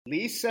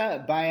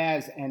Lisa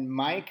Baez and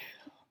Mike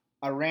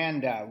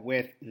Aranda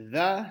with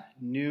the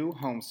new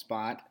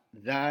HomeSpot,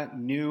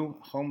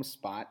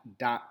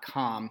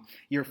 thenewhomespot.com,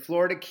 your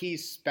Florida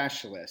Keys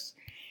specialist.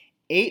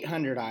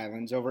 800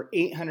 islands, over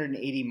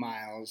 880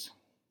 miles,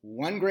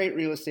 one great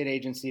real estate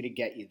agency to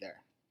get you there.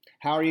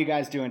 How are you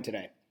guys doing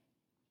today?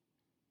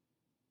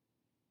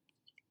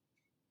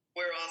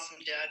 We're awesome,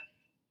 Jed.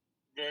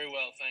 Very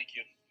well, thank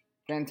you.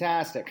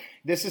 Fantastic.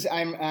 This is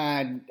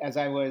as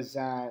I was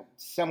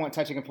somewhat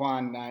touching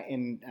upon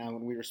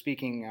when we were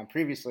speaking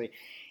previously.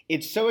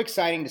 It's so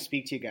exciting to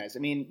speak to you guys. I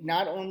mean,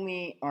 not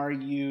only are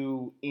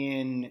you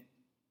in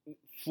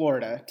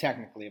Florida,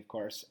 technically, of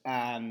course,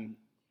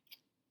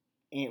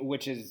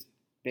 which is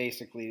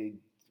basically,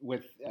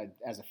 with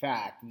as a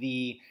fact,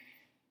 the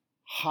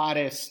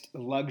hottest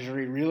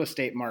luxury real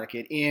estate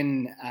market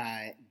in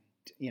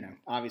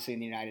obviously in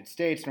the United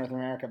States, North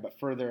America, but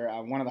further,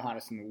 one of the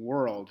hottest in the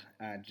world,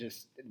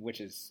 which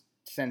is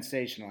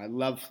sensational. I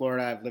love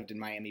Florida. I've lived in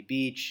Miami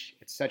Beach.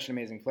 It's such an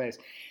amazing place.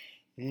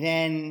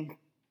 Then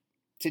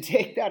to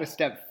take that a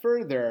step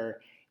further,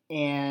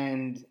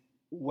 and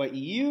what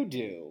you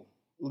do,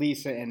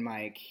 Lisa and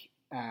Mike,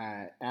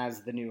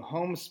 as the new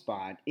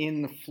HomeSpot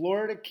in the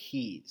Florida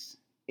Keys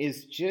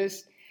is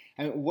just,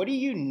 I mean, what a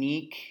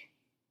unique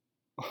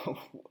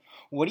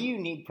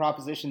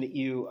proposition that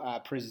you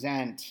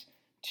present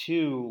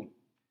to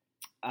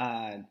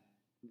the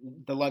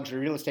luxury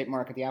real estate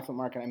market, the affluent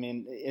market. I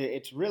mean,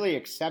 it's really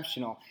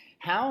exceptional.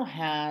 How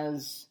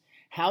does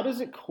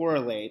it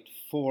correlate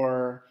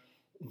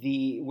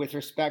with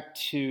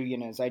respect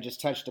to, as I just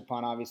touched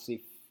upon,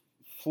 obviously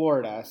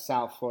Florida,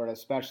 South Florida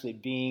especially,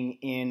 being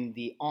in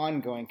the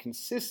ongoing,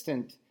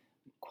 consistent,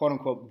 quote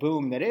unquote,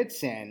 boom that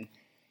it's in,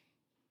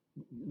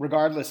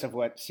 regardless of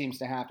what seems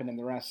to happen in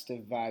the rest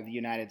of the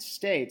United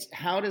States?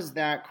 How does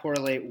that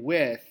correlate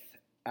with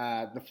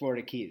the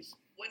Florida Keys?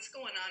 What's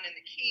going on in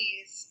the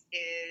Keys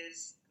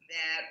is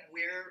that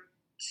we're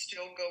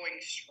still going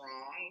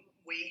strong.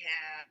 We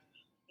have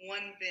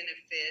one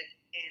benefit,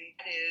 and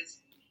that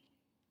is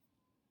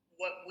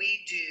what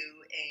we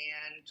do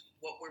and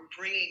what we're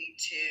bringing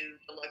to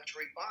the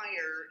luxury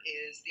buyer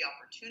is the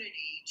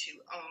opportunity to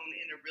own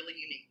in a really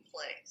unique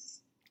place.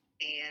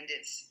 And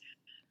it's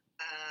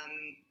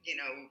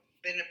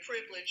been a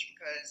privilege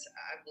because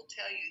I will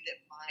tell you that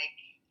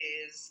Mike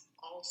is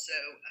also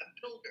a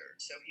builder.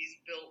 So he's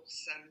built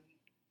some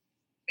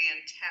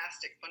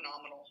fantastic,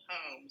 phenomenal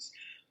homes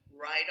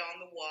right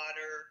on the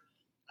water.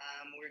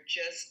 We're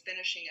just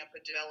finishing up a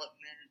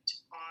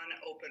development on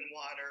open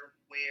water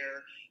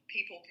where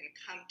people can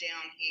come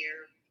down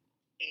here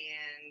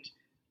and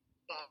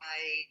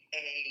buy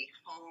a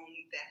home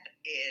that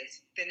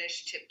is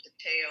finished tip to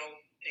tail,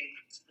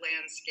 includes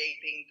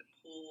landscaping, the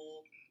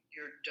pool,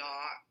 your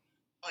dock.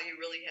 All you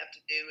really have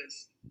to do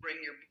is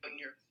bring your boat and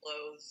your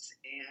clothes,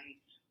 and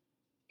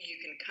you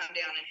can come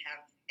down and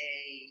have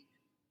a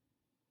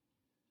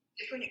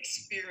different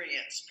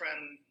experience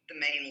from the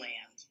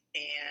mainland.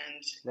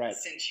 And right.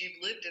 Since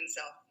you've lived in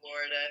South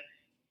Florida,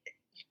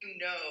 you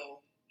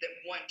know that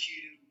once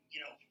you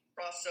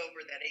cross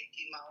over that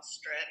 18-mile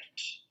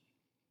stretch,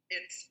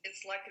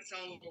 it's like its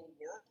own little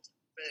world,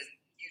 but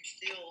you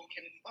still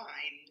can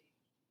find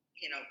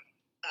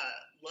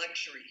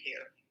luxury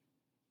here.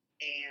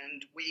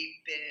 And we've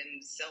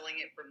been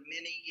selling it for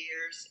many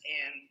years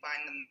and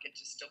find the market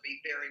to still be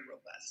very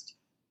robust.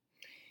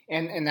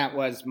 And that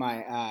was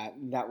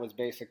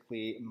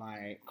basically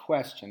my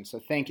question. So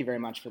thank you very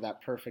much for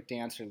that perfect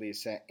answer,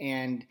 Lisa.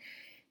 And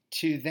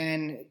to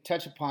then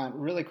touch upon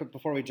really quick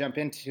before we jump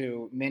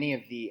into many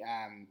of the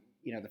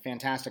the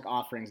fantastic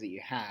offerings that you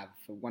have.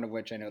 One of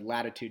which I know,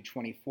 Latitude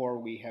 24,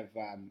 we have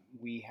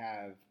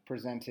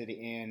presented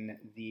in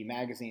the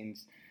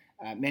magazines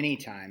many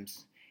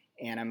times.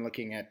 And I'm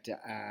looking at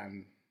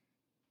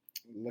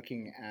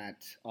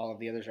all of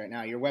the others right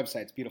now. Your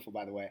website's beautiful,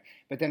 by the way.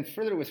 But then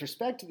further, with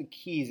respect to the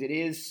Keys,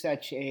 it's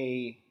such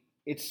a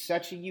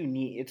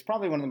unique. It's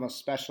probably one of the most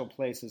special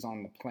places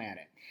on the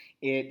planet.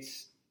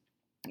 It's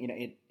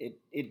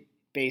it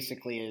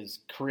basically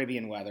is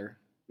Caribbean weather.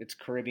 It's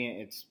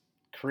Caribbean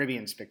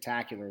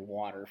spectacular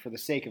water, for the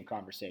sake of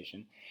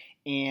conversation,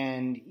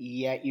 and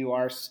yet you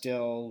are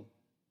still,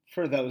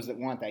 for those that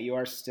want that, you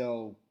are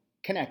still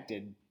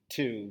connected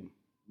to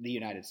the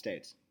United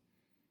States.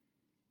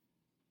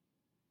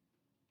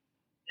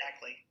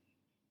 Exactly.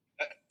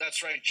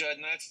 That's right, Judd.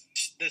 And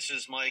this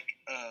is Mike.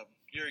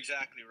 You're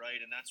exactly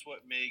right, and that's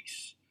what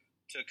makes,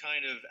 to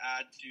kind of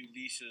add to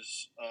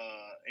Lisa's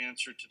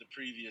answer to the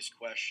previous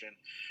question,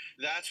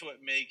 that's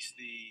what makes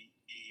the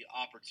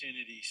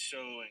opportunity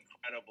so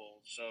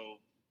incredible. So,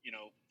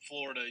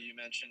 Florida, you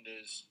mentioned,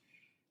 is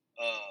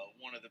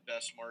one of the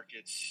best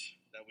markets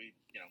that we,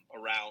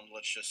 around,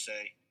 let's just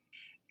say.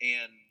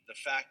 And the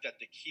fact that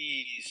the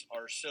Keys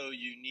are so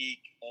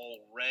unique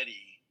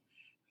already,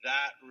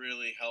 that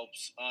really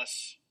helps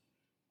us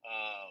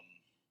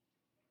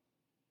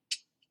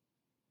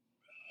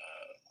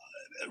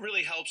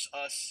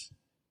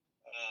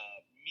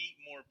meet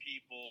more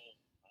people.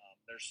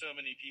 There's so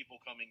many people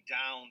coming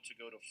down to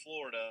go to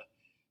Florida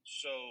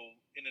So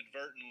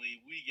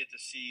inadvertently, we get to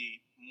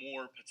see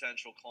more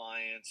potential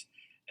clients,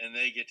 and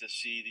they get to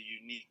see the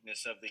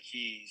uniqueness of the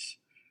Keys.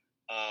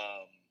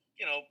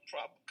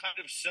 Kind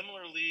of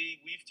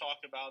similarly, we've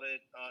talked about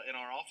it in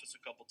our office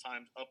a couple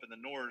times up in the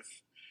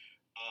north.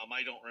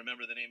 I don't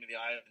remember the name of the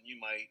island.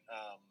 You might.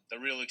 The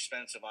real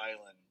expensive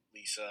island,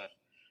 Lisa.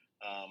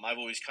 I've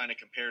always kind of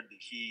compared the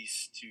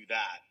Keys to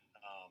that.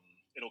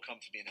 It'll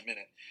come to me in a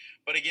minute.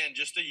 But again,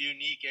 just a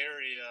unique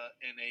area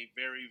in a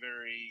very,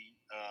 very,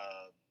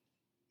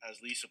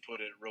 as Lisa put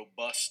it,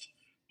 robust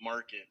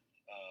market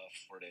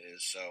for it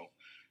is. So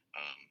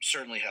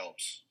certainly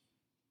helps.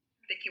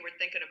 I think you were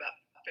thinking about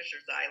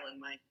Fisher's Island,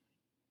 Mike.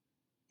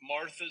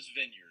 Martha's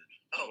Vineyard.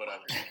 Oh, what I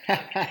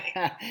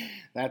was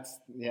That's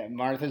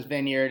Martha's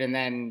Vineyard, and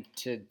then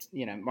to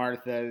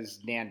Martha's,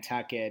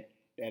 Nantucket,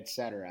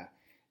 etc.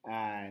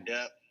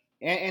 Yeah.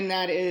 And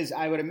that is,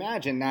 I would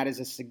imagine, that is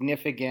a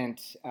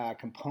significant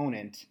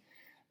component.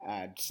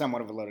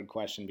 Somewhat of a loaded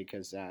question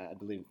because I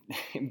believe,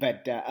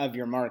 but of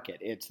your market,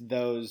 it's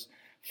those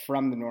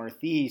from the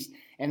Northeast,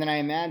 and then I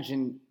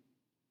imagine,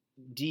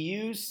 do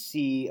you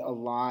see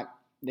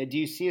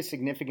a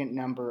significant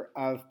number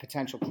of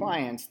potential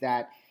clients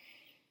that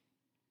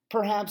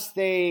perhaps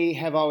they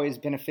have always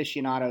been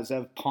aficionados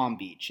of Palm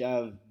Beach,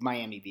 of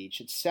Miami Beach,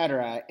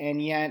 etc.,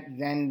 and yet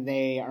then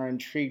they are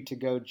intrigued to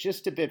go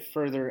just a bit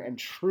further and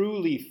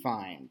truly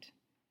find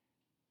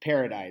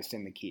paradise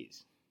in the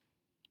Keys?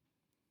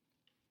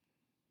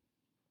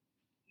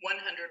 100%.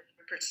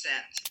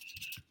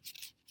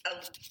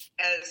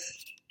 As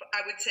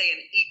I would say,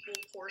 an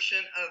equal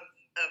portion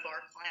of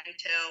our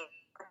clientele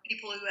are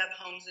people who have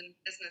homes and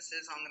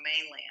businesses on the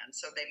mainland,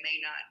 so they may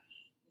not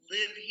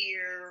live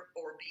here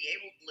or be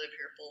able to live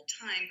here full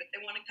time, but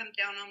they want to come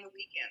down on the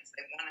weekends.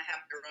 They want to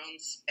have their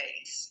own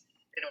space.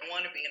 They don't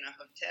want to be in a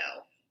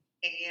hotel.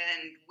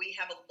 And we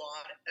have a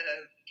lot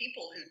of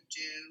people who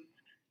do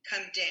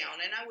come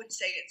down, and I would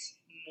say it's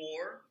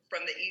more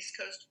from the East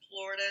Coast of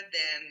Florida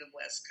than the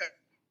West Coast,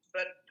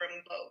 but from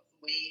both.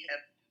 We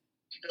have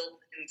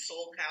built and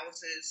sold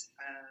houses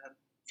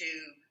to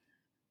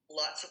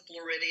lots of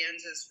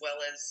Floridians as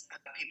well as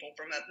people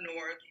from up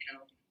north,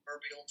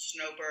 proverbial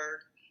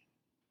snowbird.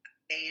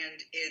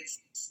 And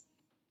it's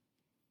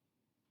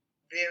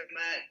very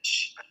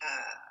much,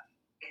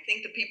 I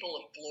think the people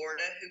of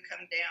Florida who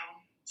come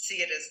down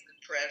see it as the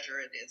treasure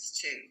it is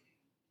too.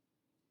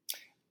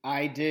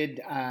 I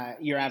did.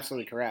 You're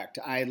absolutely correct.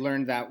 I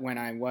learned that when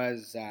I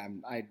was,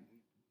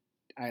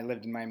 I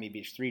lived in Miami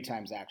Beach 3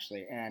 times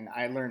actually, and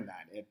I learned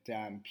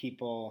that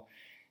people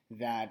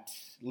that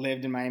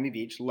lived in Miami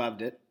Beach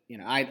loved it.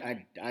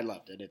 I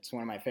loved it. It's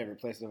one of my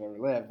favorite places I've ever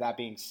lived. That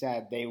being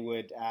said, they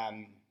would,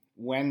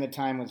 when the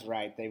time was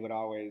right, they would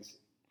always,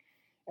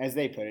 as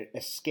they put it,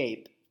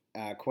 escape,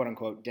 quote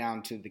unquote,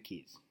 down to the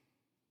Keys.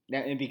 Now,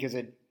 and because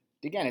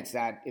it's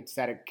that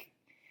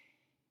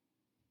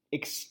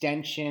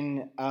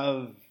extension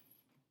of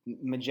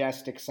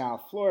majestic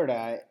South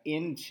Florida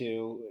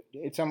into,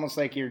 it's almost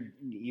like you're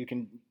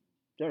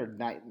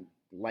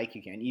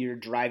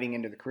driving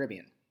into the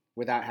Caribbean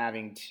without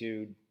having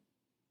to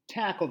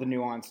tackle the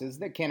nuances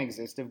that can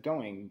exist of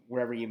going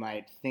wherever you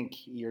might think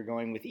you're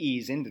going with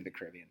ease into the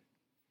Caribbean.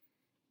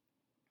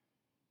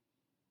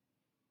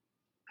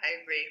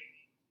 I agree.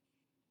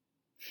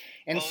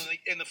 And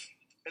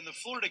in the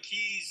Florida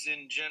Keys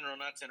in general,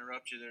 not to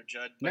interrupt you there,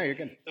 Judd. No, you're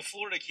good. The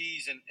Florida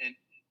Keys and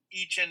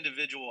each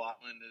individual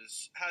island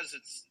has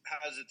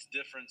its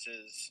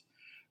differences.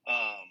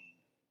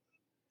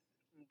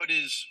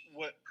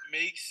 What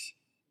makes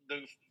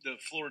the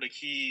Florida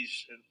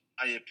Keys, in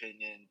my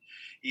opinion,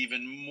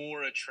 even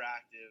more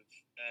attractive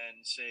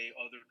than say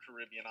other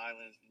Caribbean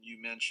islands, and you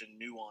mentioned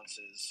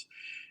nuances,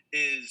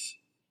 is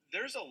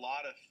there's a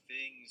lot of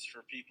things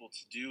for people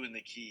to do in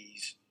the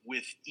Keys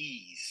with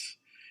ease.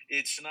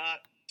 It's not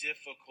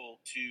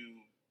difficult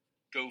to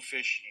go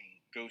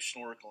fishing, go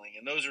snorkeling,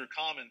 and those are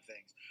common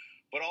things.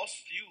 But also,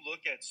 if you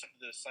look at some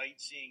of the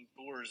sightseeing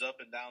tours up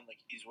and down the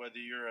Keys, whether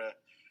you're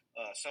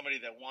somebody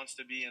that wants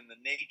to be in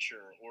the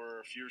nature,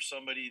 or if you're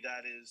somebody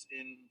that is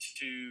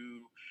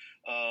into,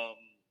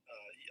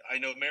 I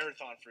know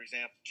Marathon, for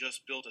example,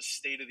 just built a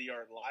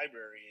state-of-the-art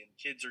library, and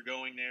kids are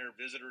going there,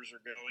 visitors are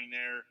going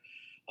there,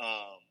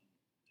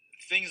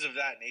 things of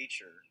that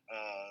nature.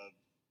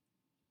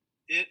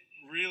 It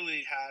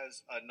really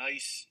has a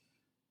nice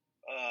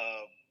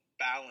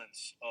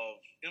balance of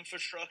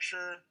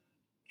infrastructure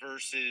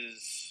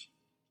versus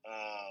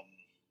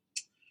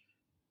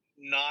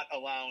not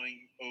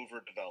allowing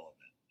overdevelopment.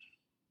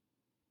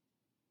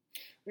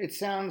 It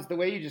sounds, the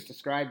way you just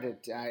described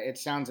it, it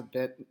sounds a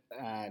bit,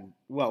 the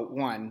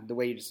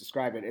way you just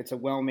described it, it's a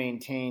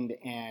well-maintained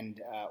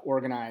and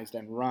organized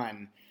and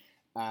run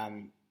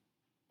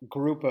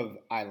group of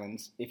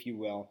islands, if you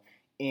will,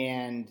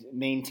 and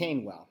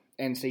maintained well.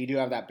 And so you do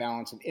have that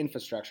balance of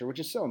infrastructure, which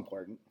is so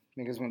important,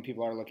 because when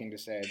people are looking to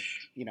say,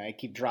 I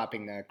keep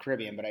dropping the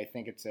Caribbean, but I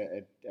think it's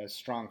a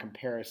strong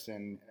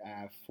comparison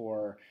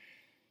for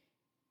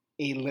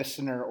a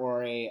listener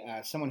or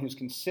a someone who's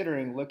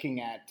considering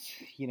looking at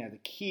the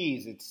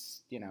Keys,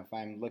 it's if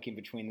I'm looking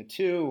between the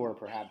two, or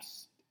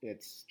perhaps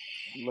it's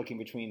looking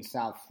between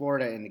South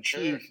Florida and the Sure.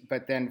 Keys.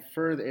 But then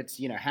further, it's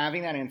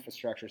having that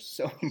infrastructure is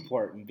so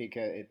important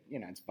because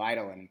it's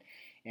vital,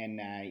 and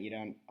you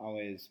don't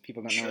always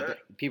people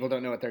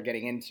don't know what they're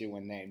getting into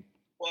when they.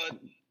 Well,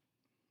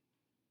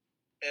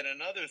 and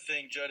another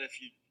thing, Judd, if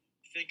you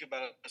think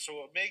about it, so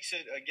what makes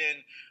it,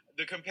 again,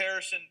 the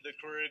comparison to the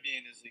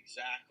Caribbean is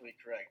exactly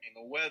correct. And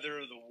the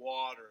weather, the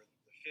water,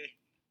 the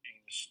fishing,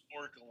 the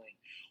snorkeling,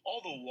 all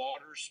the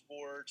water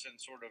sports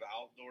and sort of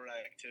outdoor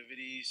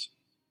activities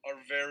are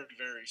very,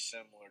 very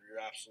similar.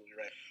 You're absolutely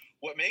right.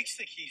 What makes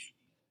the Keys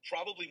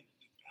probably,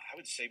 I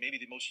would say,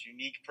 maybe the most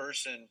unique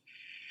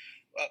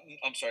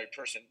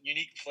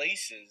unique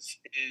places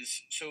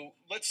is, so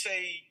let's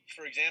say,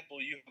 for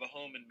example, you have a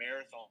home in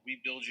Marathon.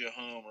 We build you a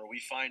home, or we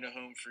find a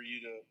home for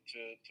you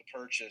to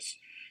purchase.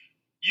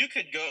 You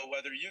could go,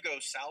 whether you go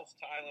south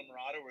to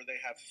Islamorada where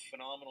they have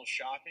phenomenal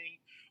shopping,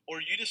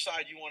 or you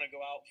decide you want to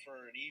go out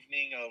for an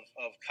evening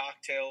of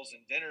cocktails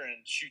and dinner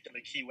and shoot them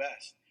to Key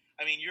West.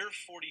 I mean, you're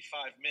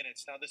 45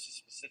 minutes. Now, this is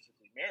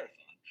specifically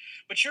Marathon,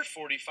 but you're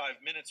 45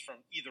 minutes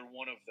from either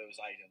one of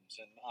those items.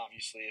 And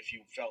obviously, if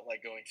you felt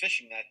like going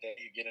fishing that day,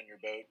 you get on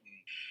your boat and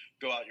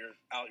go out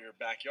your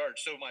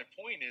backyard. So my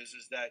point is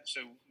that,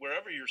 so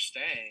wherever you're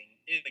staying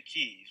in the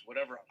Keys,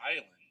 whatever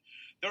island,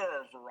 there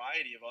are a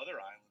variety of other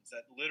islands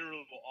that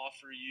literally will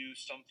offer you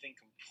something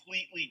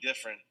completely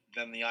different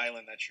than the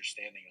island that you're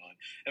standing on.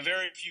 And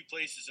very few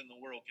places in the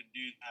world can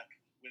do that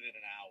within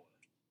an hour.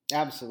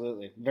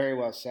 Absolutely, very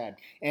well said.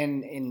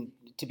 And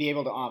to be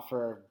able to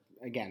offer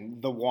again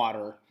the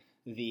water,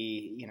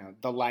 the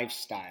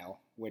lifestyle,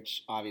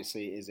 which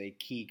obviously is a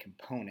key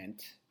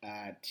component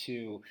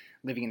to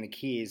living in the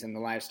Keys, and the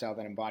lifestyle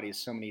that embodies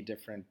so many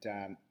different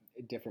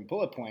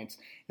bullet points.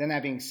 Then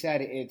that being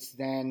said, it's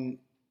then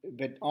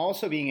but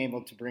also being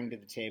able to bring to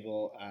the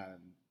table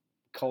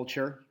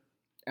culture.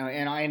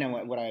 And I know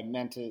what I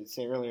meant to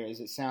say earlier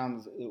is it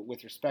sounds,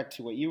 with respect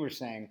to what you were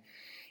saying,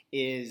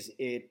 is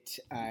it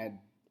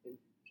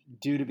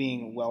due to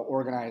being well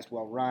organized,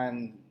 well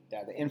run,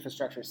 the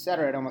infrastructure, et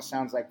cetera, it almost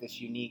sounds like this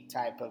unique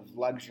type of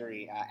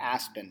luxury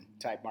Aspen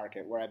type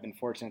market where I've been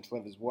fortunate to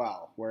live as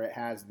well, where it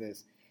has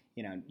this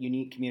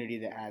unique community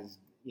that has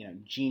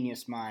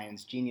genius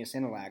minds, genius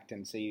intellect,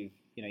 and so you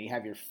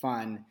have your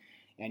fun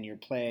and your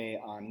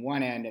play on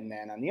one end, and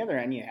then on the other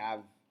end you have,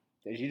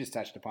 as you just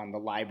touched upon, the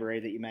library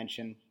that you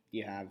mentioned,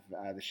 you have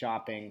the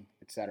shopping,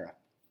 etc.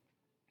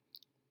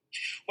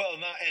 Well,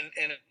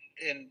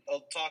 and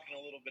talking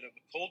a little bit of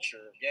the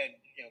culture again,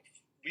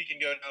 we can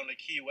go down to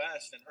Key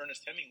West, and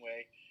Ernest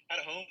Hemingway had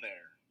a home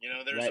there.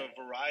 There's Right.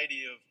 a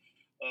variety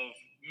of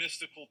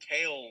mystical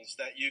tales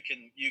that you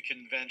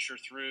can venture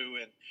through,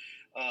 and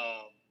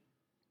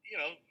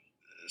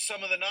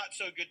some of the not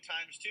so good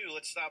times too.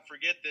 Let's not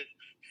forget that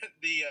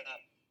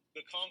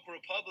the Conch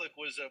Republic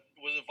was a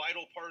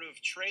vital part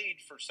of trade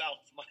for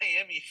South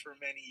Miami for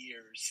many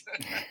years.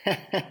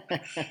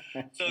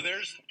 So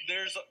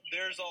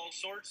there's all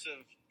sorts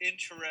of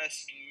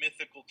interesting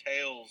mythical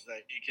tales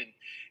that you can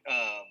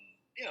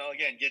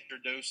again get your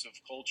dose of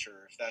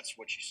culture if that's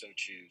what you so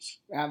choose.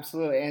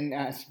 Absolutely.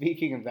 And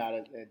speaking of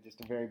that,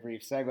 just a very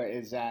brief segue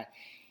is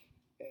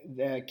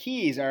the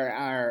Keys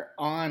are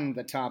on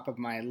the top of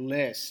my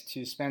list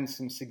to spend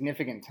some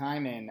significant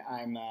time in.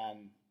 I'm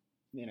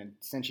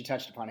since you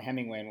touched upon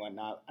Hemingway and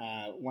whatnot,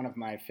 one of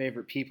my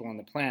favorite people on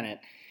the planet,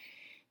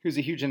 who's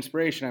a huge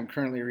inspiration. I'm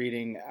currently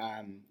reading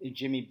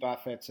Jimmy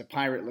Buffett's A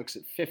Pirate Looks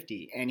at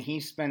 50, and he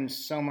spends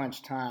so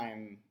much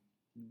time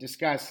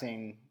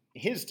discussing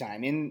his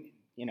time in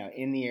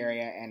the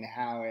area and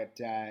how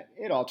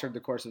it altered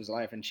the course of his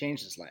life and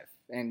changed his life.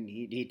 And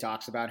he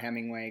talks about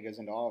Hemingway, goes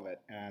into all of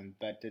it.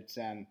 But it's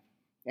and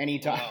he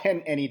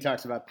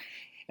talks about,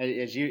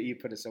 as you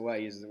put it so well,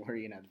 uses the word,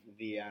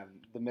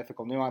 the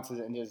mythical nuances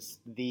and just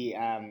the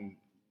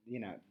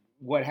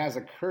what has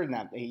occurred in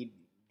that.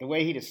 The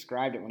way he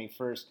described it when he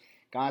first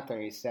got there,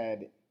 he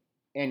said,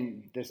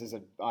 and this is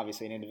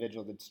obviously an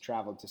individual that's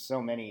traveled to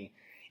so many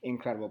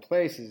incredible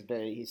places,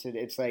 but he said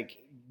it's like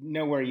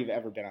nowhere you've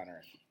ever been on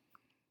Earth.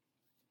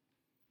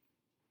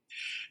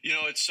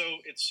 It's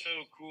so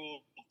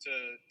cool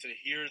to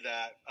hear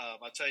that.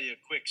 I'll tell you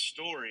a quick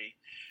story,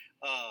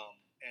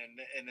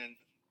 and then.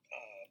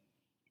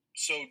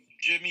 So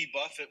Jimmy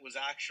Buffett was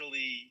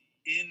actually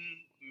in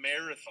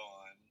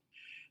Marathon.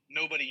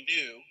 Nobody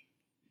knew.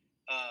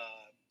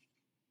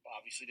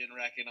 Obviously didn't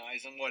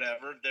recognize him,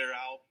 whatever. They're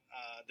out.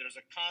 There's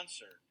a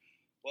concert.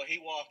 Well, he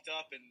walked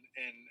up and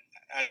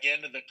at the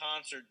end of the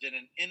concert did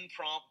an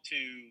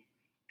impromptu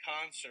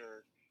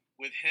concert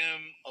with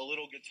him, a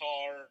little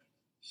guitar,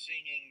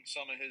 singing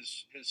some of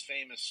his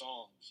famous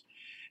songs.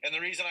 And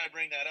the reason I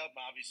bring that up,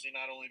 obviously,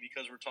 not only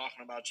because we're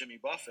talking about Jimmy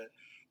Buffett,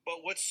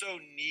 but what's so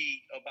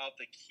neat about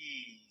the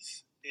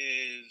Keys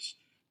is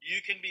you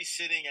can be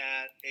sitting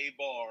at a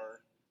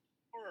bar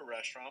or a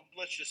restaurant,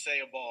 let's just say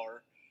a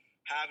bar,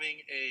 having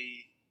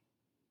a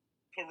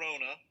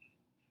Corona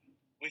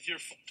with your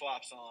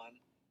flip-flops on,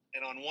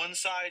 And on one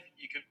side,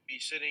 you could be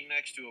sitting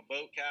next to a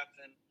boat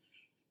captain,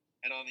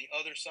 and on the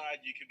other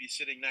side, you could be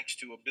sitting next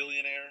to a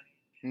billionaire,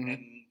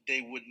 and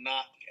they would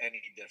not be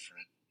any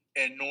different,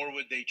 and nor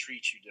would they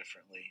treat you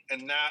differently.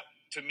 And that,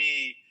 to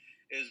me,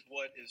 is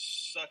what is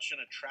such an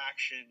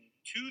attraction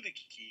to the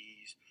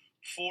Keys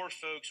for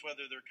folks,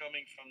 whether they're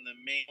coming from the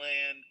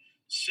mainland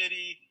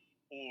city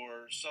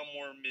or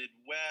somewhere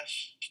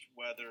Midwest,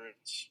 whether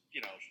it's,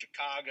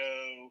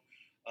 Chicago,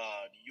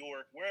 New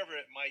York, wherever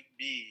it might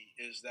be,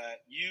 is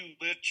that you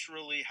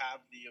literally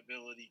have the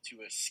ability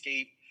to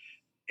escape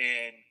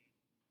and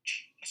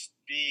just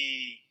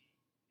be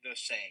the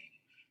same,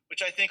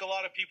 which I think a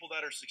lot of people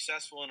that are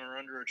successful and are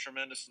under a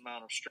tremendous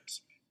amount of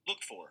stress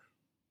look for.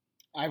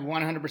 I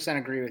 100%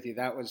 agree with you.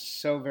 That was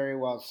so very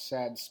well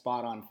said,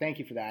 spot on. Thank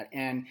you for that.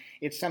 And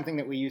it's something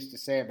that we used to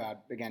say about,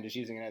 again, just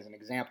using it as an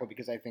example,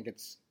 because I think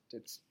it's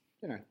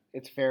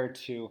fair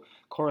to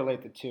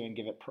correlate the two and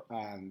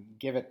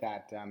give it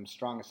that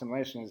strong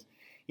assimilation. Is,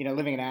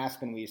 living in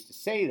Aspen, we used to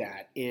say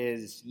that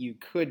is you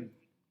could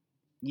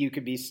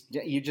be,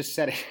 you just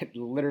said it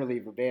literally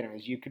verbatim,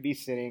 is you could be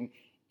sitting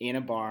in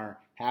a bar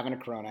having a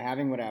Corona,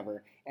 having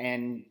whatever,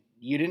 and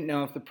you didn't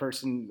know if the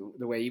person,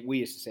 the way we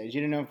used to say, is you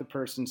didn't know if the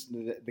person's,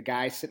 the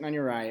guy sitting on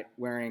your right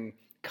wearing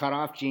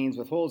cut-off jeans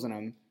with holes in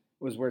them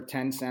was worth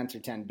 10 cents or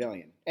 10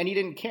 billion. And you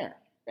didn't care,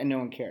 and no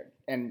one cared.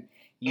 And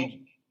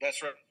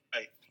that's right.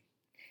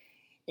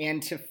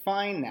 And to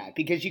find that,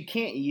 because you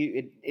can't,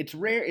 it's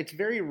rare, it's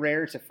very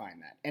rare to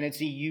find that. And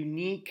it's a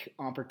unique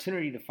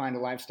opportunity to find a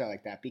lifestyle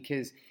like that,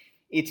 because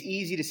it's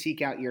easy to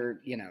seek out your,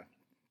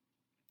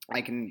 I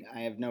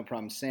have no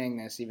problem saying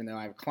this, even though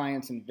I have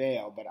clients in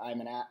Vail, but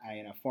I'm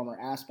a former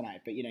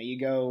Aspenite. But you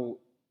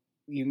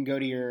can go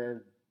to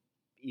your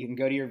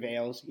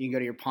Vails, you can go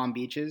to your Palm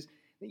Beaches.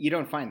 You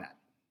don't find that.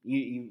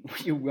 You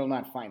will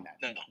not find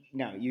that.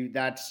 No, you're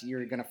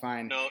gonna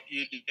find. No,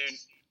 you didn't.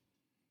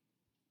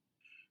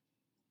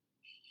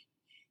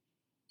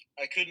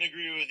 I couldn't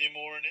agree with you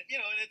more, and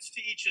it's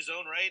to each his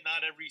own, right?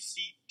 Not every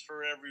seat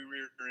for every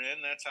rear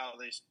end. That's how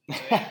they say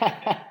it.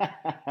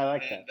 I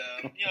like that.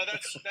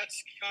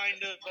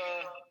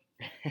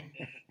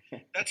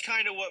 That's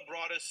kind of what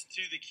brought us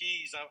to the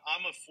Keys.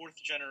 I'm a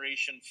fourth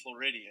generation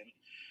Floridian.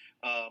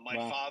 My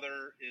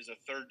father is a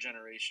third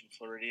generation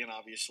Floridian,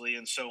 obviously,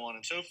 and so on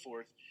and so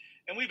forth.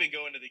 And we've been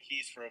going to the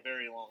Keys for a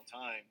very long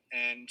time,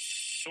 and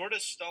sort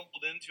of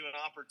stumbled into an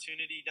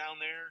opportunity down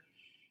there.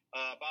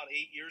 About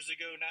 8 years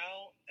ago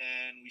now,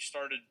 and we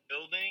started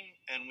building,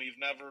 and we've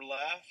never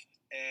left.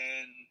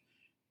 And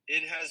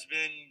it has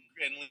been,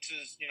 and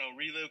Lisa's,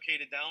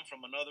 relocated down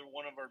from another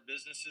one of our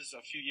businesses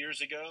a few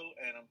years ago,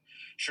 and I'm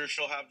sure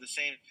she'll have the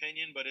same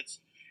opinion. But it's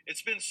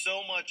been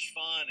so much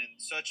fun and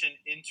such an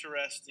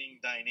interesting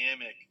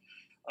dynamic.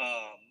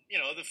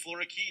 The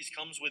Florida Keys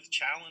comes with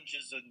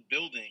challenges in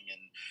building,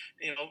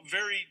 and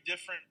very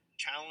different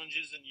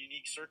challenges and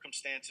unique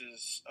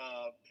circumstances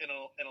in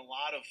a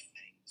lot of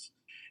things.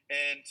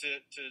 And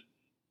to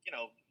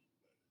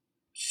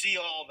see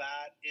all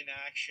that in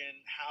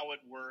action, how it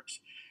works,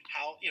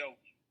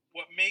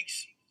 what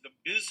makes the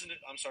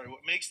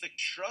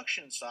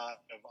construction side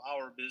of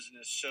our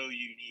business so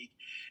unique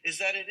is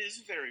that it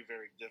is very,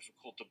 very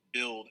difficult to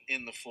build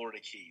in the Florida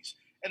Keys.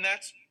 And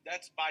that's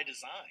by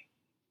design.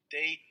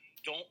 They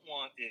don't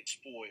want it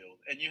spoiled,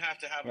 and you have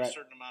to have a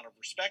certain amount of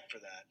respect for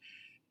that.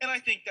 And I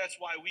think that's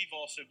why we've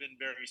also been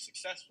very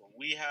successful.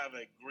 We have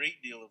a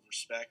great deal of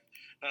respect,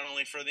 not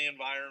only for the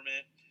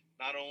environment,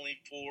 not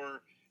only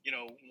for,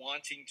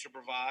 wanting to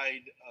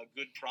provide a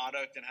good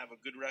product and have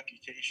a good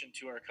reputation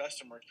to our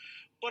customers,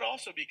 but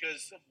also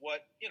because of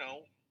what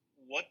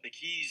the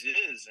Keys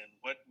is and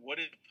what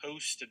it's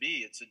supposed to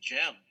be. It's a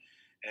gem.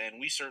 And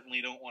we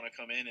certainly don't want to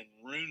come in and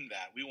ruin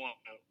that. We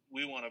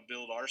want to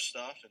build our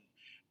stuff and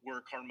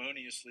work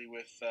harmoniously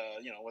with,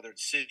 whether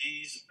it's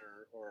cities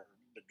or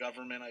the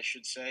government, I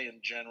should say,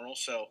 in general.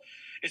 So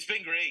it's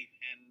been great.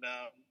 And,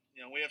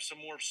 we have some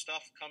more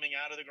stuff coming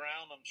out of the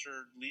ground. I'm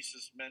sure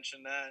Lisa's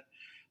mentioned that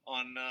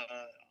on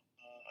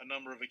a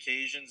number of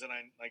occasions. And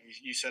like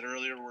you said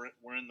earlier,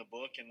 we're in the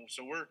book. And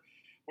so we're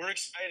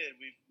excited.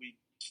 We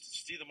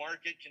see the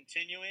market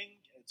continuing.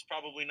 It's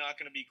probably not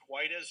going to be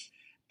quite as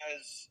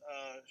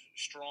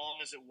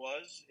strong as it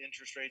was.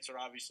 Interest rates are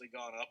obviously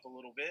gone up a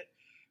little bit.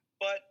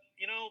 But,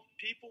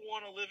 people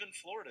want to live in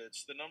Florida.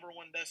 It's the number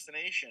one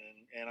destination.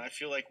 And I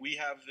feel like we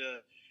have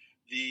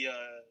the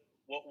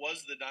what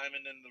was the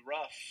diamond in the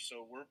rough.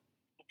 So we're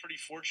pretty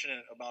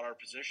fortunate about our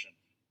position.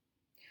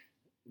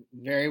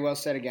 Very well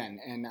said again.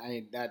 And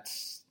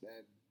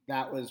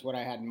that was what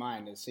I had in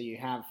mind. Is so you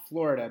have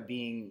Florida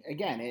being,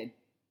 again,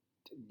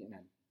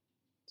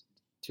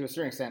 to a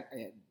certain extent,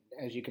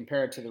 as you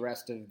compare it to the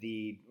rest of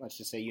the, let's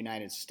just say,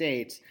 United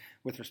States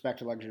with respect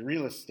to luxury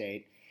real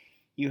estate,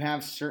 you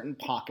have certain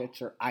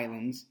pockets or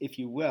islands, if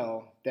you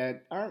will,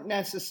 that aren't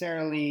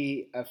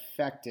necessarily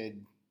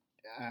affected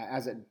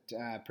as it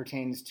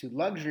pertains to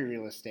luxury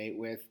real estate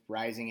with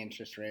rising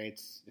interest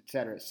rates, et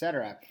cetera, et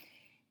cetera.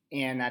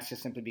 And that's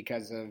just simply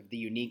because of the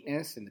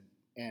uniqueness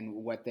and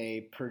what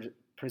they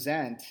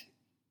present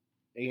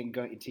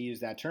again, to use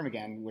that term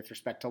again, with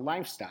respect to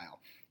lifestyle.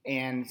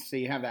 And so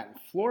you have that in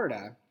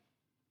Florida,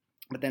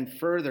 but then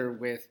further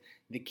with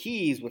the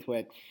Keys, with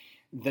what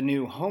the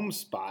new home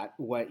spot,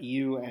 what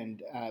you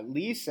and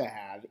Lisa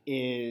have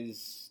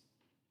is,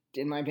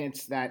 in my opinion,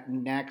 it's that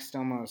next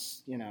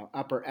almost,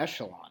 upper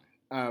echelon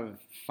of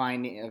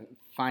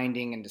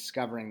finding and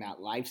discovering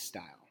that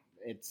lifestyle.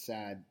 It's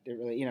it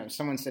really,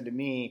 someone said to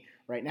me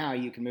right now,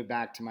 you can move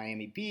back to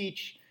Miami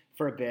Beach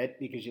for a bit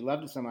because you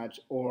loved it so much,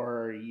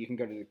 or you can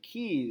go to the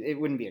Keys. It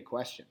wouldn't be a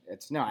question.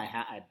 It's no, I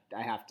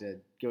have to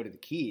go to the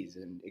Keys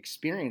and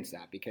experience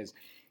that, because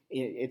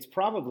it's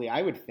probably,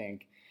 I would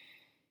think,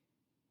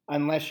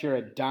 unless you're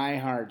a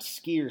diehard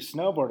skier,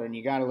 snowboarder, and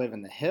you got to live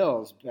in the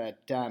hills. But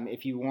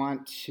if you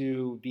want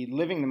to be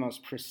living the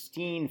most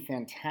pristine,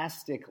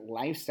 fantastic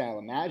lifestyle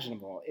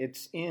imaginable,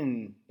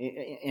 and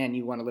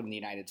you want to live in the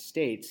United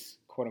States,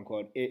 quote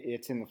unquote,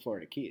 it's in the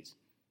Florida Keys.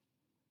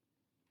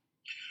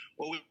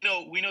 Well,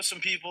 we know some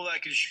people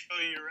that can show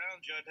you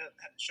around, Judd,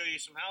 show you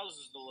some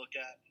houses to look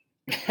at.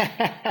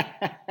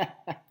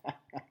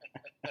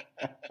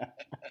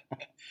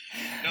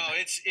 No,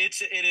 it's a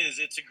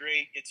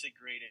great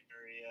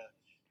area.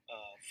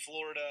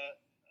 Florida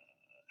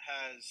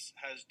has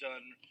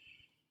done,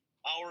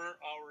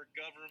 our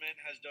government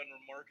has done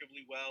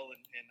remarkably well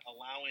in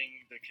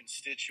allowing the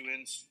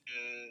constituents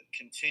to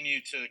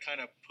continue to kind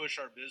of push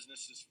our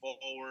businesses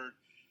forward.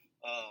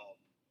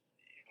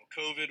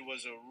 COVID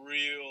was a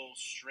real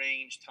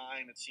strange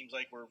time. It seems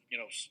like we're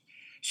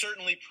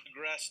certainly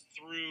progressed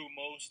through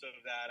most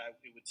of that,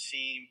 it would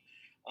seem.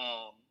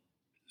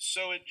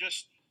 So it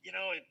just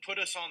it put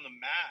us on the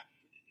map.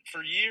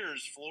 For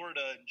years,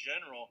 Florida in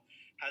general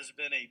has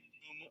been a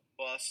boom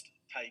bust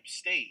type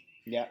state.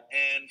 Yeah.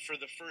 And for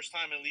the first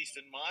time, at least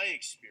in my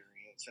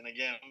experience, and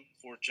again, I'm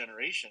fourth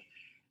generation,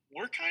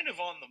 we're kind of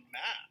on the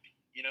map.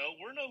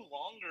 We're no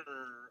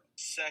longer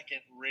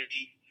second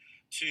rate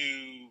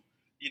to,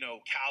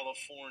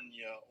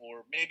 California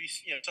or maybe,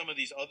 some of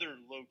these other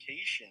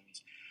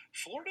locations.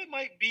 Florida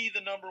might be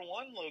the number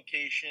one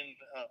location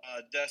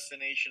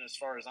destination as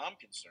far as I'm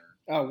concerned.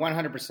 Oh,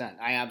 100%.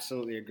 I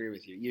absolutely agree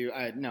with you.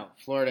 No,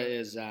 Florida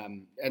is,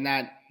 and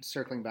that,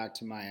 circling back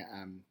to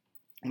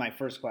my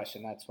first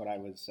question, that's what I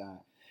was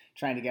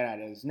trying to get at,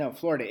 is no,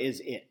 Florida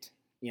is it,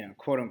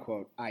 quote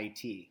unquote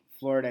IT.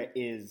 Florida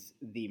is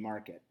the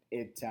market.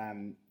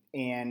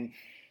 And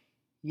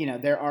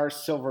there are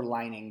silver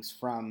linings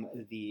from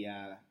the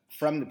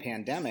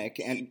pandemic,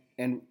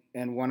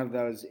 and one of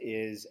those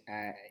is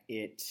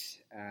it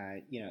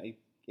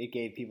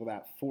gave people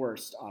that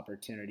forced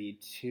opportunity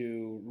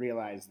to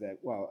realize that,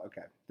 well,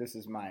 okay, this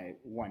is my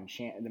one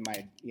chance,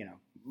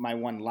 my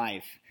one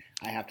life.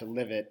 I have to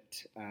live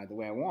it the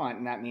way I want,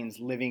 and that means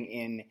living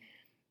in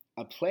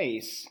a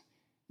place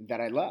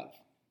that I love,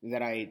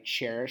 that I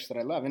cherish, that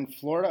I love. And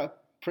Florida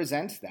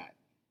presents that.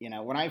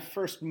 When I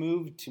first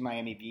moved to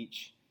Miami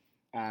Beach,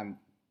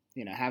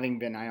 having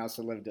been, I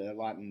also lived a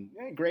lot in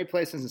great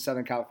places in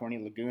Southern California,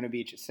 Laguna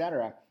Beach,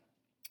 etc.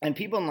 And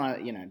people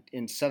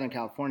in Southern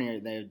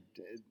California,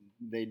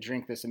 they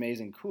drink this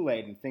amazing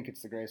Kool-Aid and think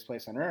it's the greatest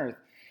place on earth.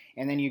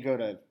 And then you go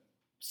to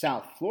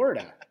South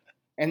Florida,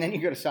 and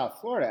South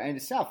Florida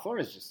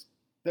is just,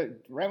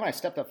 right when I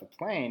stepped off the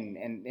plane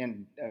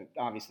and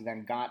obviously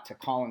then got to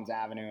Collins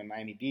Avenue and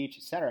Miami Beach,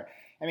 etc.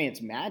 I mean,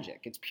 it's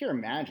magic. It's pure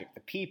magic.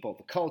 The people,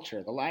 the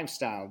culture, the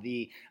lifestyle,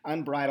 the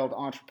unbridled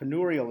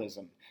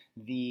entrepreneurialism.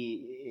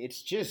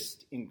 It's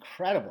just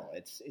incredible.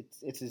 It's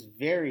this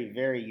very,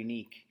 very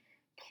unique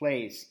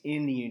place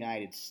in the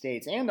United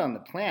States and on the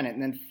planet.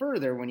 And then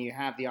further, when you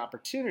have the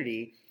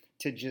opportunity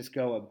to just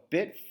go a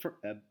bit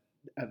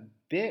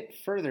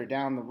further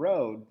down the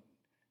road,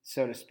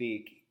 so to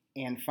speak,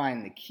 and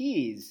find the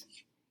Keys,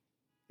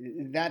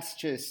 that's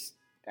just,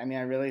 I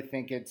really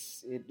think it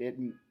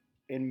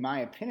in my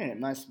opinion, it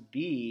must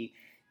be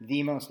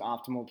the most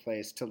optimal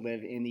place to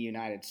live in the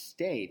United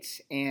States.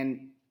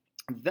 And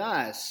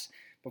thus,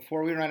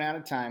 before we run out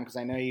of time, because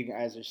I know you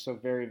guys are so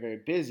very, very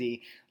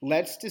busy,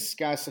 let's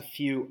discuss a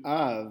few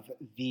of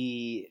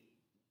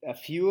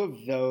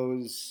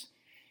those,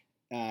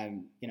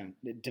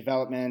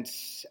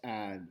 developments,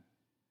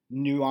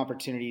 new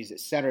opportunities,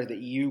 et cetera, that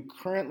you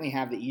currently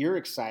have, that you're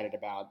excited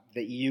about,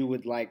 that you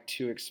would like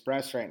to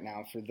express right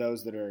now for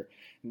those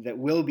that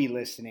will be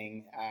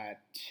listening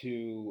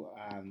to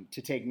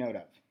take note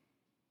of.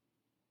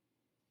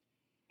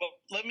 Well,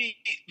 let me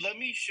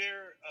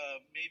share.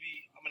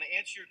 Maybe I'm going to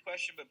answer your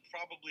question, but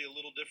probably a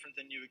little different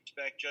than you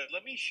expect, Judd.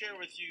 Let me share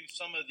with you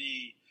some of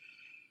the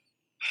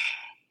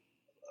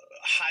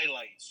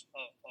highlights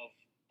of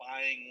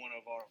buying one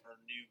of our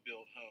new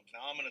build homes.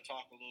 Now, I'm going to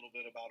talk a little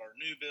bit about our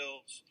new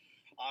builds.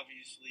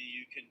 Obviously,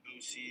 you can go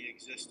see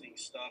existing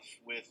stuff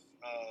with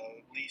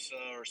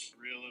Lisa or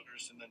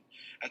realtors, and then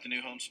at the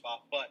new home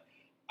spot. But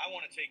I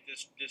want to take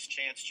this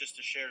chance just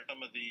to share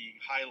some of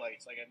the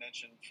highlights, like I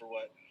mentioned, for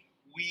what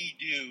we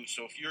do.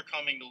 So if you're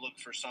coming to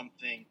look for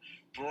something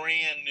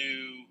brand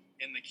new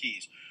in the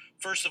Keys,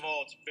 first of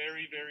all, it's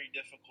very, very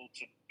difficult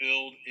to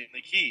build in the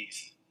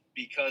Keys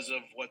because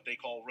of what they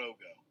call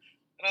ROGO.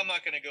 And I'm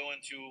not going to go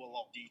into a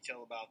lot of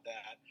detail about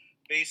that.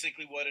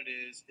 Basically what it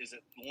is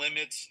it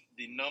limits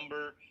the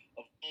number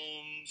of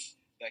homes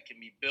that can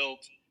be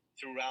built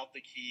throughout the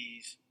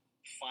Keys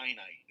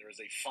finite. There is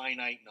a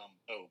finite number.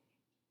 So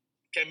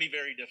it can be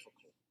very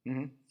difficult.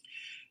 Mm-hmm.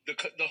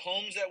 The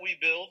homes that we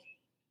build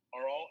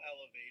are all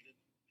elevated.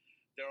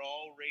 They're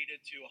all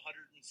rated to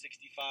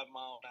 165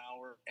 mile an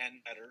hour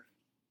and better.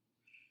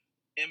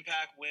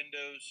 Impact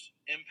windows,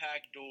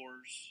 impact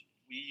doors.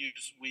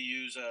 We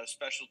use a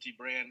specialty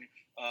brand,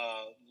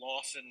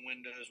 Lawson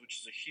Windows,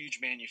 which is a huge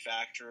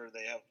manufacturer.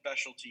 They have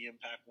specialty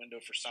impact window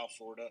for South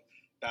Florida.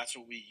 That's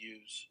what we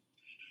use.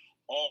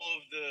 All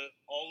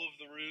of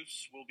the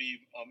roofs will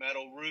be a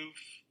metal roof.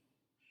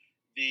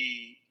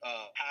 The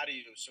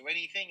patio, so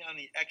anything on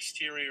the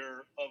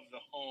exterior of the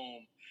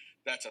home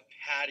that's a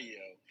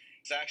patio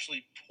is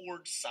actually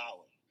poured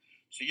solid.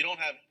 So you don't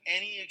have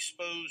any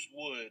exposed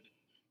wood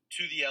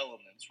to the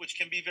elements, which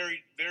can be very,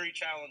 very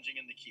challenging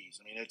in the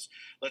Keys. I mean,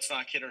 let's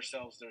not kid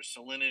ourselves. There's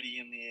salinity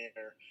in the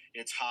air.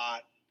 It's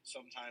hot.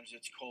 Sometimes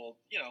it's cold.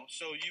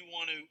 So you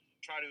want to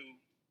try to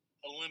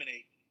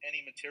eliminate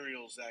any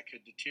materials that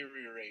could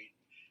deteriorate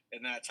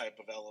in that type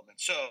of element.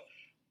 So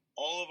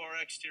all of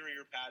our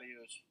exterior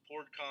patios,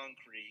 poured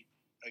concrete,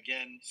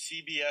 again,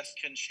 CBS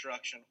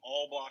construction,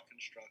 all block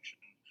construction.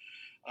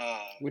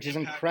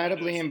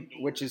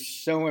 Which is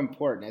so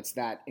important. It's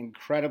that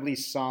incredibly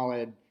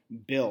solid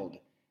build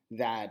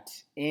that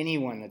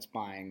anyone that's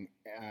buying,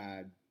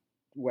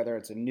 whether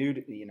it's a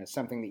new,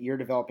 something that you're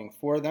developing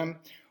for them,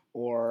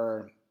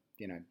 or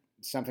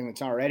something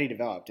that's already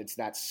developed, it's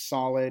that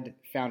solid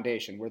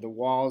foundation where the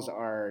walls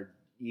are,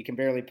 you can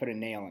barely put a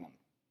nail in them.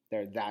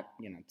 They're that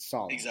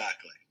solid.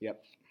 Exactly.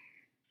 Yep.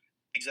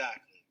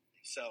 Exactly.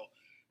 So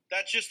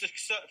that's just a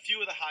few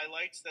of the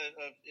highlights that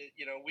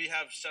we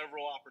have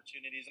several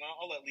opportunities, and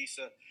I'll let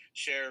Lisa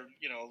share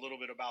a little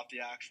bit about the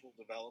actual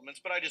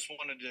developments. But I just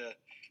wanted to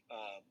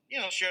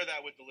share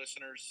that with the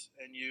listeners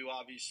and you,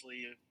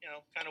 obviously,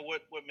 kind of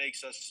what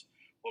makes us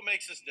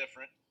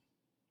different.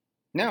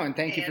 No, and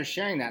thank you for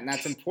sharing that. And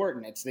that's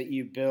important. It's that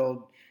you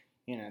build.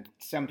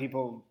 Some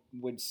people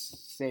would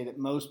say that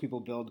most people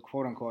build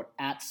quote unquote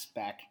at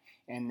spec,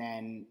 and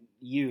then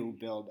you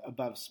build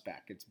above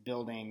spec. It's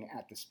building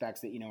at the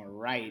specs that are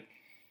right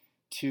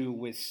to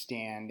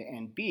withstand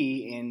and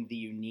be in the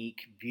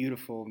unique,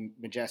 beautiful,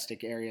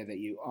 majestic area that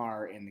you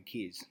are in the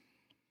Keys.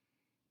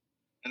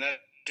 And that's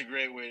a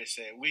great way to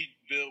say it. We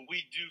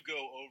do go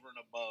over and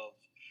above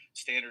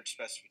standard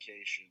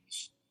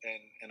specifications,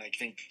 and I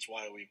think that's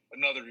why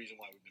another reason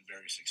why we've been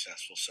very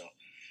successful. So.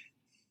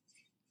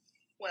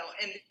 Well,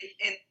 and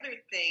another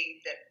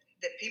thing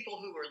that people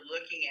who are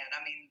looking at,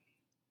 I mean,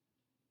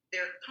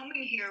 they're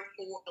coming here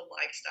for the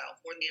lifestyle,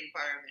 for the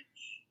environment,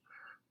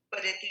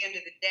 but at the end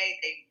of the day,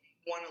 they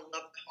want to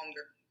love the home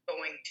they're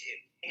going to,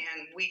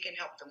 and we can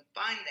help them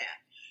find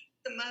that.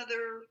 Some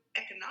other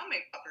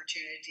economic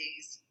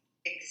opportunities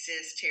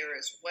exist here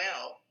as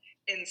well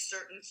in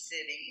certain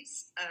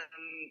cities,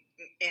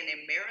 and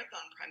in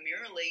Marathon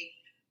primarily,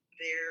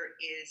 there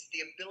is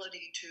the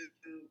ability to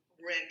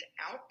rent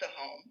out the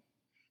home.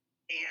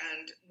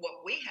 And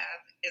what we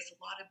have is a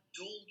lot of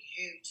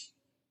dual-use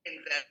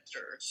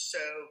investors. So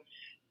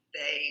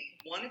they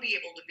want to be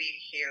able to be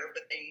here,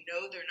 but they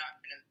know they're not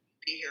going to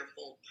be here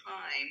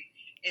full-time.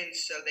 And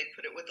so they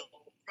put it with a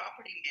local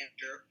property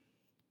manager,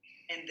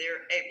 and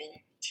they're able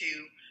to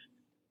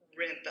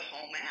rent the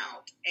home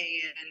out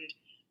and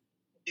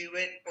do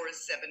it for a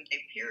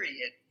 7-day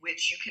period,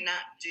 which you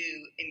cannot do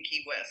in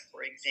Key West,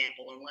 for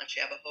example, unless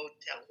you have a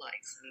hotel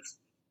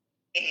license.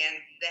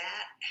 And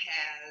that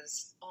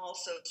has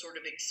also sort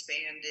of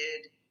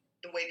expanded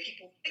the way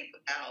people think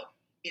about,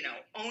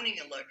 owning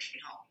a luxury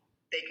home.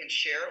 They can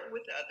share it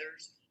with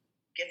others,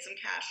 get some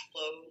cash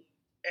flow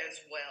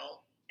as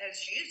well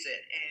as use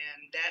it.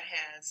 And that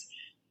has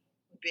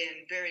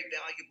been very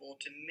valuable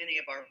to many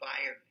of our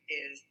buyers,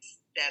 is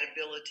that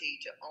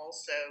ability to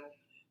also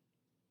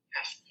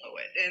cash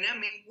flow it. And I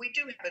mean, we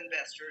do have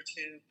investors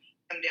who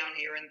come down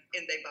here and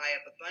they buy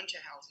up a bunch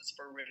of houses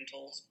for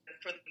rentals.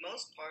 But for the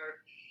most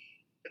part,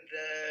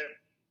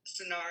 the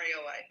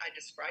scenario I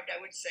described, I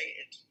would say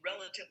it's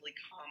relatively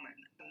common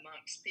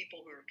amongst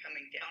people who are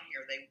coming down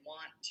here. They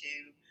want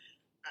to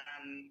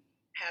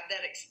have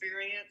that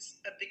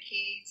experience of the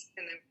Keys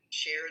and then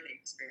share the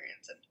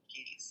experience of the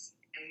Keys.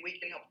 And we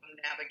can help them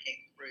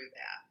navigate through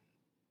that.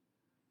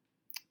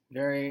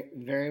 Very,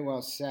 very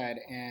well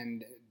said.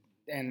 And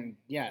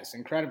yes,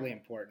 incredibly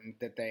important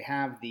that they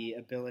have the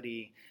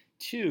ability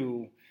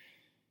to,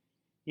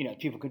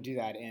 people could do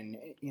that in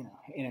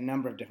a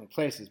number of different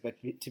places, but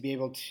to be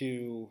able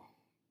to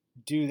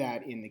do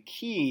that in the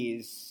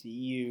Keys,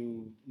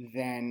 you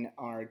then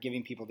are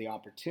giving people the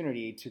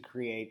opportunity to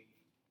create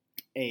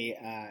a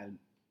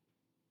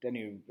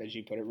new, as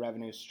you put it,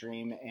 revenue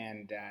stream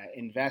and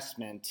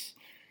investment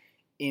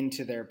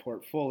into their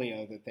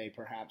portfolio that they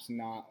perhaps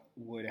not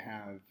would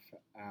have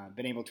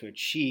been able to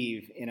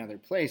achieve in other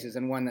places,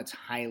 and one that's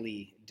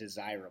highly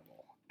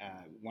desirable.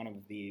 One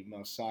of the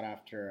most sought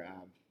after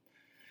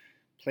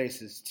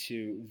places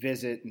to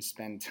visit and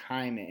spend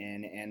time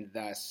in, and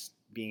thus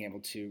being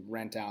able to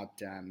rent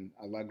out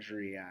a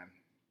luxury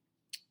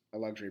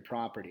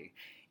property.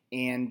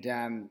 And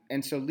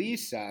so,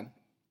 Lisa,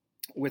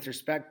 with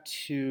respect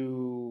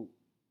to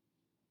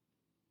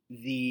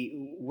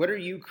what are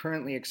you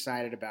currently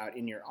excited about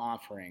in your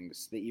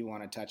offerings that you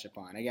want to touch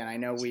upon? Again, I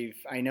know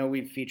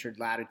we've featured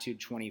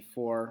Latitude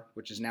 24,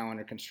 which is now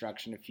under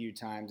construction a few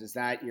times. Is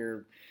that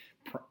your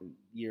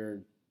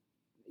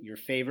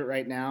favorite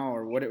right now,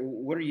 or what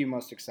are you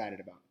most excited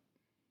about?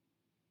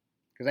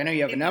 Because I know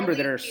you have a number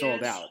that are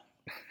sold out.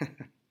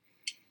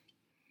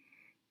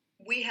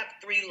 We have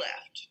 3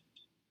 left,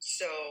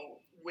 so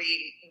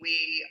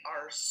we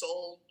are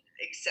sold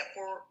except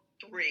for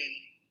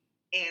 3.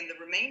 And the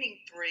remaining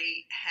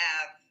 3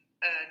 have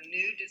a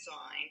new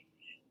design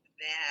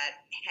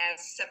that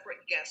has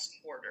separate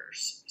guest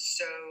quarters.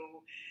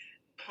 So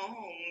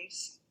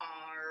homes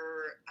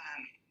are,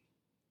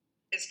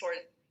 as far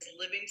as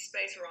living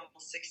space, are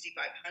almost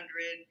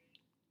 6,500.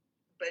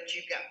 But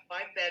you've got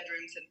 5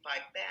 bedrooms and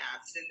 5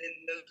 baths, and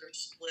then those are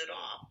split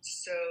off.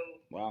 So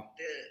wow.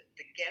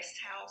 The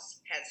guest house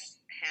has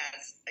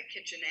a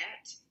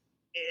kitchenette.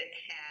 It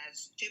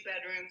has 2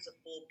 bedrooms, a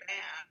full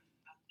bath.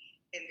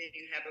 And then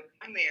you have a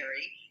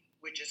primary,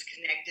 which is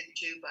connected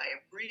to by a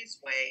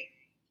breezeway,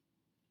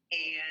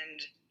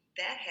 and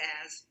that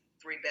has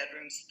 3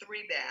 bedrooms,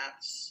 3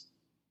 baths,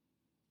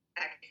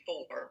 actually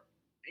 4,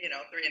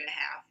 3.5,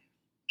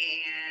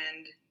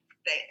 and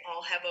they all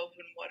have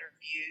open water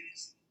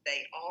views.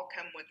 They all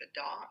come with a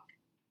dock.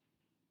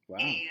 Wow.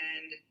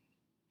 And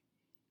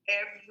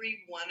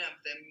every one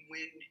of them,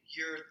 when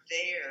you're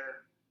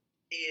there,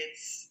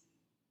 it's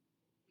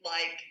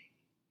like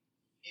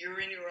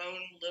you're in your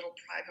own little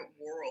private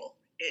world.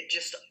 It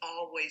just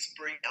always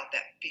brings out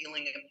that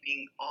feeling of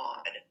being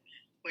awed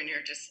when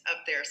you're just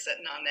up there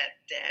sitting on that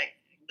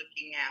deck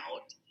looking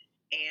out.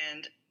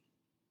 And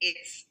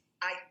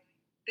I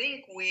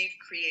think we've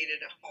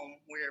created a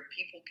home where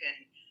people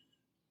can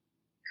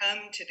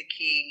come to the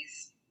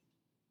Keys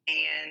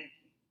and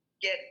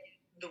get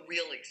the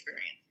real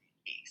experience of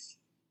the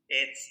Keys.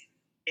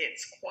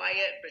 It's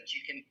quiet, but you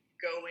can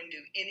go and do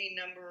any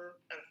number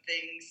of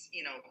things,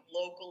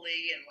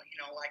 locally, and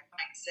like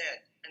Mike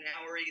said, an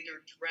hour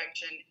either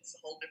direction. It's a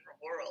whole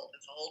different world.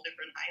 It's a whole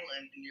different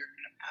island, and you're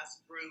going to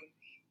pass through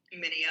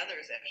many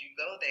others as you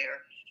go there.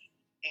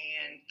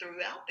 And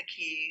throughout the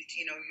Keys,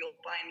 you'll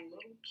find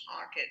little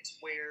pockets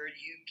where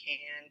you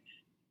can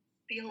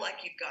feel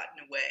like you've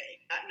gotten away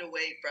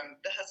from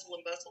the hustle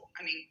and bustle.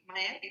 I mean,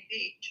 Miami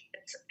Beach,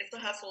 it's a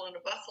hustle and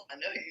a bustle. I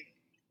know you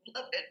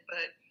love it,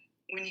 but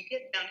when you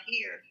get down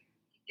here,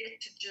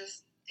 get to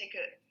just take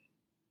a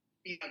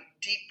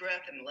deep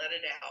breath and let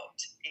it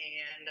out.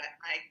 And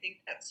I think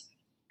that's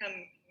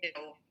become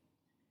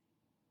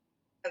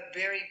a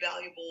very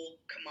valuable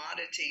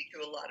commodity to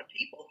a lot of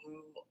people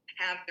who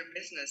have their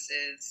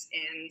businesses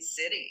in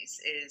cities,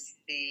 is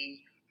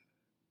the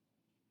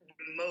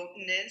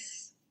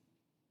remoteness,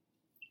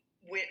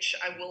 which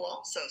I will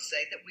also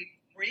say that we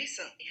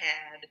recently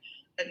had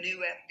a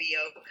new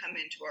FBO come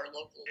into our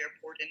local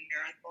airport in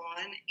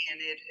Marathon,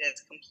 and it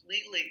has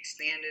completely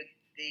expanded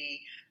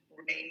the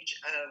range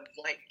of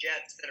light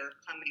jets that are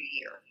coming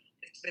here.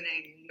 It's been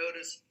a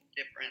noticeable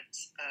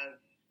difference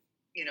of,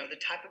 the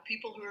type of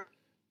people who are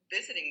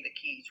visiting the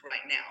Keys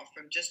right now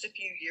from just a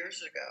few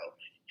years ago.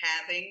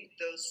 Having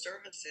those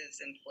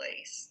services in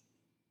place,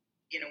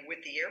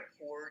 with the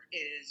airport,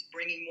 is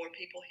bringing more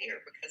people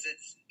here because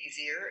it's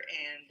easier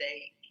and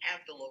they have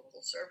the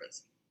local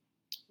service.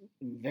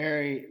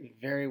 Very,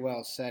 very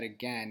well said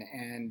again.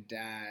 And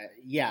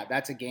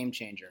that's a game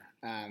changer,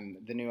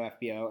 the new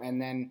FBO.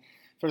 And then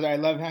further, I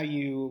love how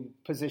you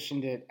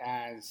positioned it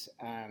as,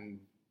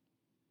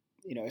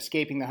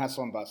 escaping the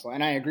hustle and bustle.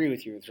 And I agree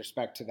with you with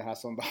respect to the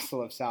hustle and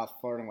bustle of South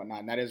Florida and whatnot.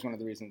 And that is one of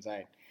the reasons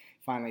I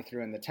finally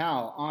threw in the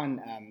towel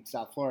on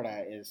South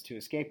Florida, is to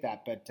escape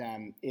that. But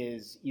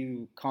is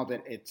you called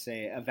it's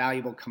a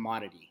valuable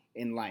commodity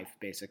in life,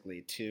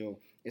 basically, to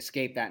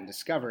escape that and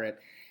discover it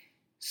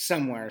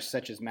somewhere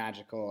such as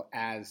magical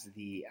as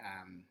the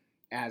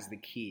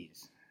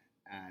Keys.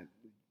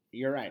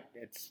 You're right.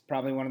 It's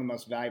probably one of the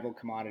most valuable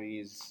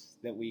commodities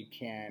that we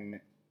can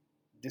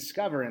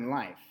discover in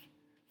life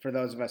for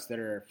those of us that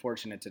are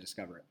fortunate to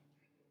discover it.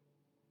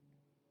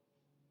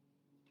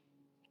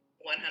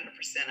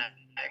 100%. I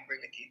agree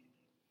with you.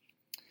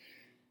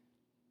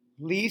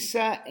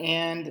 Lisa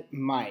and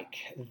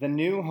Mike, the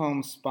new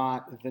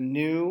HomeSpot,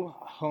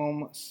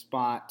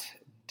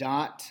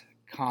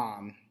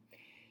 thenewhomespot.com.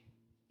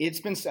 It's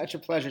been such a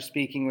pleasure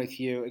speaking with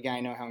you. Again,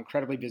 I know how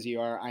incredibly busy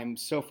you are. I'm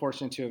so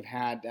fortunate to have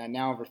had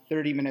now over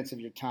 30 minutes of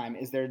your time.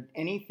 Is there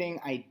anything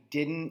I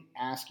didn't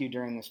ask you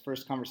during this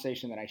first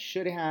conversation that I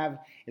should have?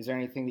 Is there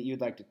anything that you'd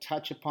like to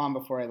touch upon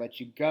before I let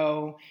you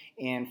go?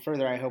 And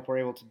further, I hope we're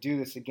able to do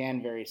this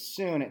again very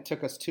soon. It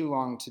took us too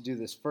long to do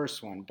this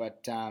first one.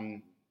 But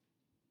on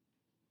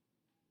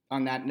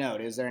that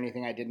note, is there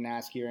anything I didn't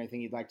ask you or anything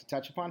you'd like to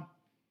touch upon?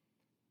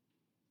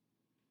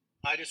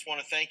 I just want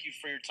to thank you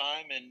for your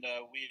time, and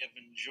we have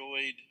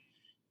enjoyed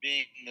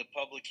being the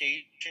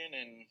publication,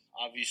 and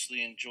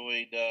obviously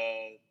enjoyed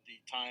the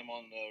time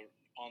on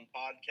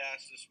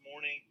podcast this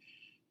morning.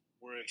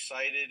 We're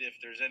excited. If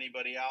there's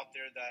anybody out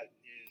there that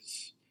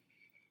is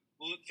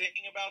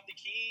thinking about the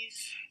Keys,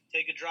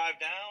 take a drive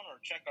down or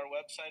check our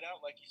website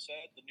out. Like you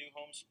said,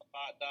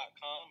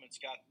 thenewhomespot.com. It's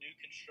got new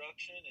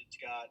construction.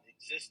 It's got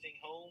existing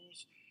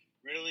homes.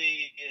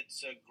 Really,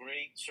 it's a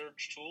great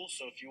search tool.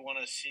 So if you want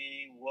to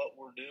see what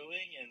we're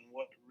doing and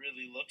what it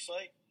really looks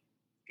like,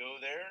 go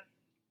there,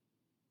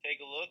 take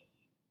a look,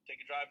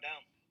 take a drive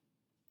down.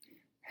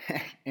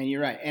 And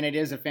you're right. And it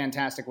is a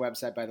fantastic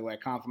website, by the way.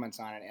 Compliments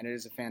on it. And it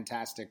is a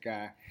fantastic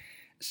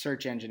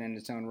search engine in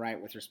its own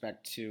right with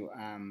respect to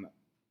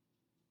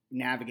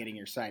navigating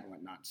your site and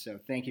whatnot. So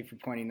thank you for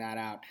pointing that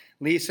out.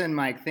 Lisa and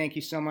Mike, thank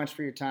you so much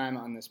for your time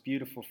on this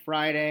beautiful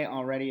Friday,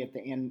 already at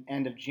the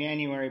end of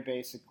January,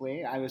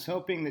 basically. I was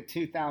hoping that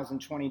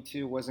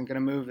 2022 wasn't going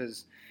to move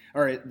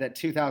that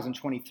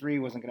 2023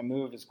 wasn't going to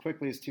move as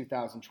quickly as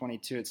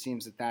 2022. It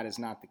seems that is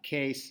not the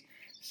case.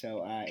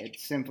 So it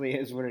simply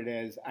is what it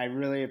is. I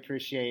really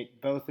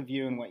appreciate both of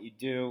you and what you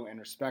do and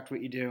respect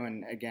what you do.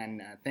 And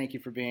again, thank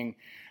you for being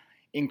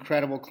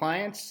incredible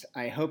clients.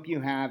 I hope you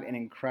have an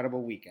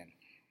incredible weekend.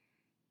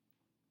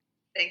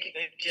 Thank you,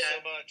 Thank you so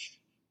much.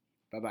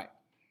 Bye-bye.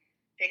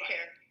 Take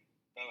care.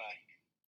 Bye-bye.